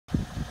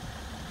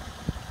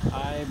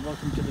Hi,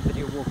 welcome to the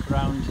video walk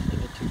around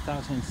the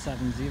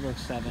 2007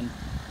 07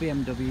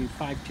 BMW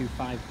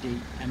 525D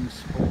M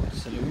Sport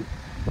Saloon.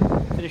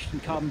 Finished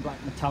in carbon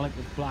black metallic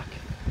with black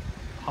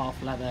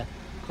half leather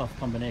cloth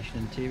combination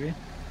interior.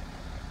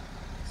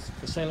 It's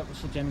for sale at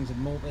Russell Jennings in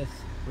Morpeth.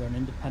 We're an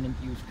independent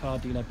used car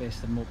dealer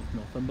based in Morpeth,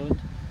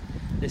 Northumberland.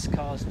 This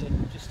car's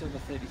done just over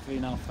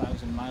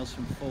 33,500 miles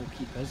from 4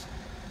 keepers.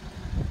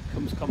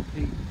 Comes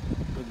complete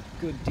with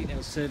a good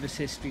detailed service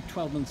history,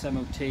 12 months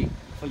MOT,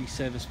 fully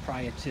serviced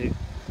prior to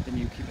the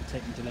new keeper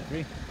taking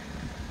delivery.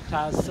 It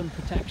has sun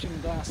protection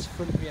glass,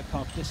 front rear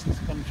park distance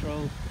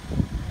control,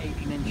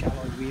 18-inch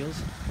alloy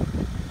wheels.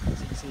 As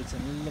you can see, it's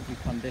in lovely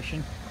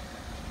condition.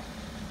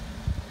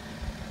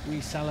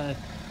 We sell a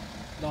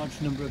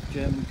large number of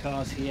German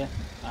cars here,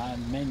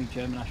 and mainly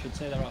German I should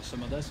say, there are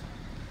some others.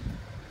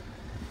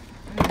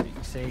 As you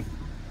can see,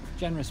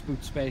 generous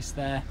boot space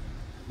there.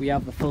 We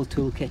have the full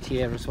toolkit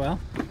here as well.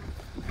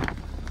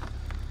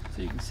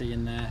 So you can see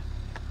in there,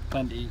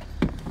 plenty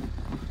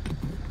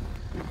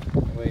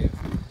way of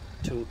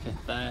toolkit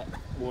there,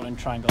 warning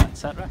triangle,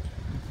 etc.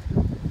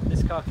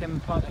 This car came in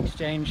part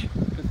exchange.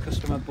 Good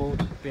customer bought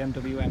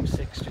BMW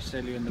M6 just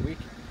earlier in the week.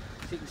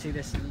 So you can see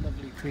this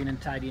lovely clean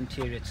and tidy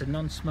interior. It's a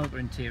non-smoker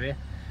interior,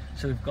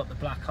 so we've got the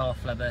black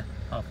half leather,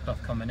 half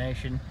cloth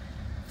combination,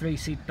 3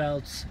 seat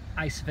belts,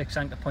 Isofix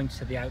anchor points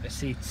to the outer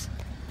seats,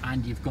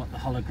 and you've got the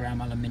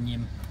hologram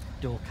aluminium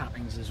door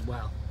cappings as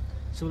well.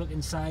 So look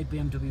inside,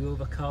 BMW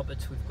over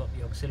carpets. We've got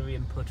the auxiliary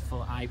input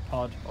for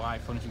iPod or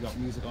iPhone. If you've got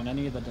music on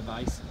any other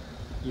device,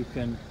 you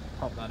can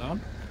pop that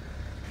on.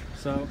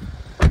 So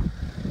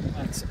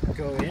let's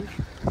go in.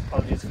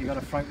 Apologies if you got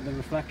a fright with the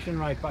reflection.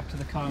 Right, back to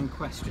the car in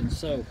question.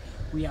 So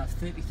we have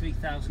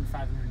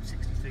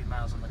 33,563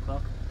 miles on the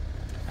clock.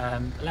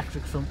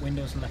 Electric front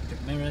windows,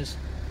 electric mirrors,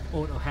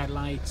 auto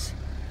headlights.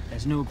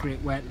 There's no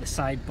great wear to the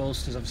side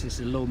bolsters, obviously this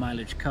is a low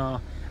mileage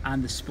car,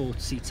 and the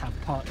sports seats have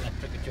part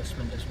electric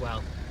adjustment as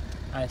well.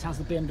 It has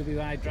the BMW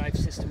iDrive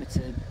system. It's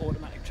an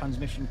automatic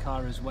transmission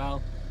car as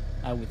well,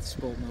 with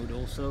sport mode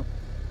also.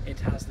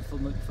 It has the full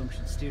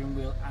multifunction steering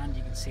wheel, and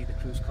you can see the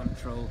cruise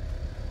control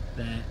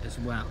there as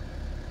well.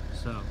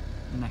 So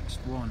next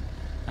one,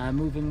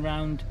 moving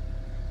around,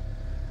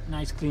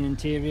 nice clean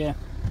interior.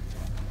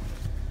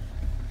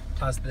 It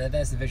has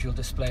there's the visual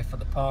display for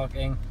the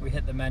parking. We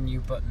hit the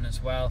menu button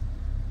as well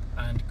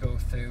and go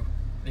through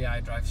the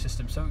iDrive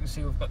system. So you can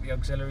see we've got the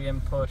auxiliary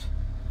input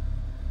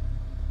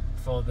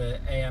for the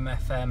AM,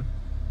 FM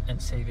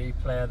and CD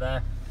player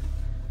there,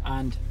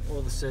 and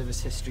all the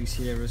service histories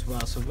here as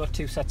well. So we've got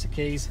 2 sets of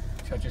keys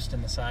which are just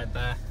in the side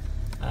there.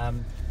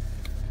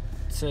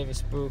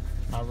 Service book,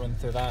 I'll run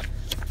through that.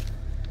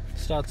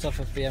 Starts off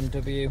with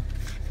BMW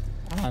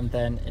and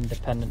then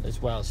independent as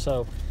well.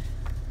 So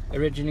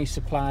originally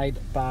supplied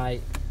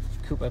by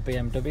Cooper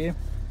BMW,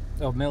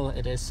 or Mill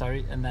it is,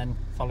 sorry, and then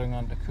following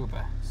on to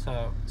Cooper.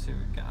 So let's see if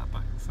we can get that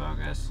back in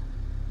focus.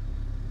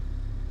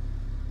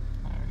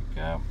 There we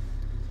go.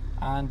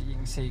 And you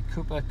can see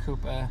Cooper,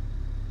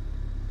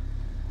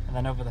 and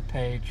then over the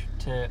page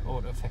to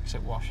Auto Fix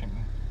It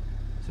Washington.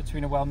 So it's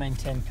been a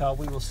well-maintained car.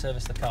 We will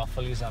service the car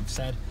fully, as I've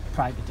said,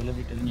 prior to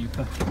delivery to the new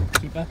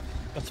keeper.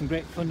 Got some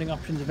great funding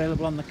options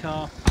available on the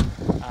car.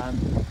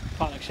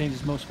 Part exchange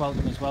is most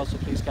welcome as well, so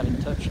please get in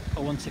touch.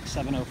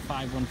 01670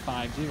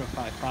 515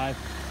 055.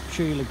 I'm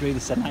sure you'll agree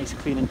this is a nice,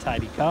 clean and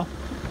tidy car.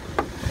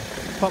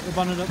 Pop the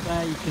bonnet up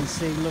there, you can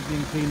see lovely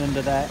and clean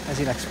under there, as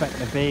you'd expect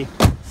to be.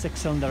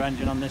 6-cylinder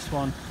engine on this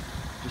one.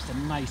 Just a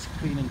nice,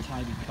 clean and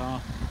tidy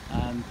car.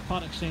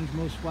 Part exchange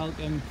most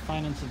welcome,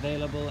 finance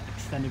available,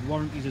 extended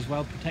warranties as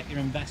well. Protect your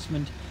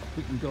investment.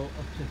 We can go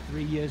up to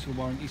 3 years with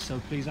warranties, so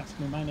please ask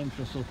me. My name's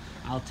Russell.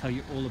 I'll tell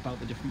you all about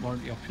the different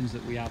warranty options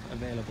that we have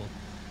available.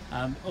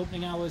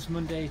 Opening hours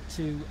Monday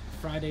to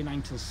Friday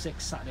 9 till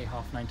 6, Saturday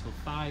 9:30 till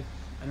 5,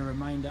 and a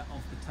reminder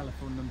of the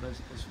telephone numbers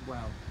as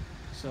well.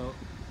 So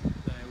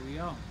there we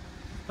are.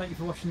 Thank you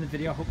for watching the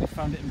video. I hope you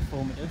found it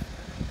informative.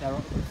 There are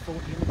over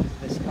 40 images of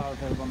this car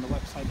available on the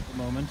website at the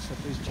moment, so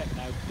please check it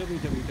out,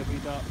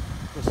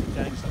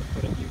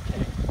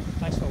 www.russelljames.co.uk.